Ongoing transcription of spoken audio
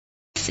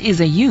is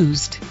a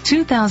used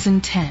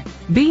 2010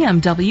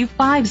 BMW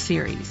 5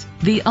 Series,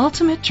 the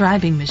ultimate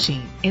driving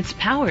machine. It's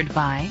powered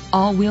by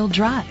all-wheel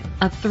drive,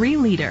 a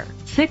 3-liter,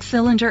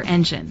 6-cylinder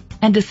engine,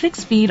 and a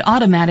 6-speed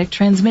automatic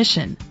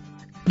transmission.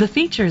 The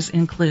features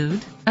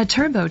include a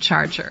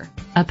turbocharger,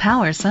 a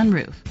power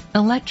sunroof,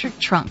 electric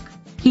trunk,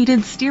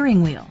 heated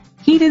steering wheel,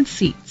 heated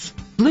seats,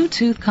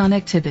 Bluetooth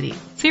connectivity,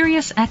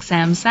 Sirius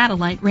XM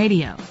satellite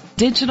radio,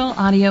 digital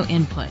audio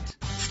input,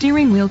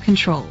 steering wheel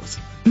controls,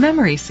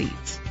 memory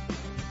seats.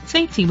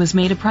 Safety was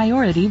made a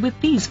priority with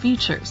these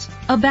features: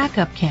 a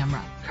backup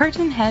camera,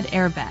 curtain head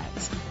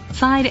airbags,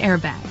 side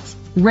airbags,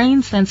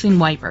 rain sensing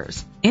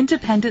wipers,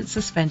 independent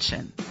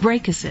suspension,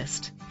 brake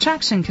assist,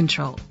 traction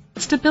control,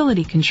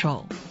 stability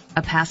control,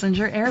 a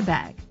passenger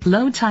airbag,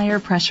 low tire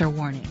pressure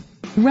warning.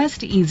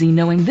 Rest easy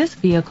knowing this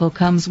vehicle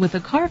comes with a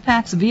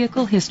Carfax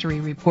Vehicle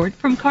History Report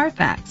from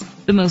Carfax,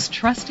 the most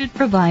trusted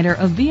provider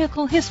of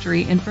vehicle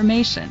history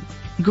information.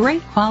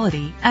 Great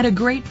quality at a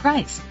great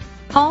price.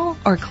 Call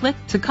or click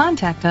to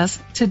contact us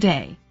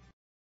today.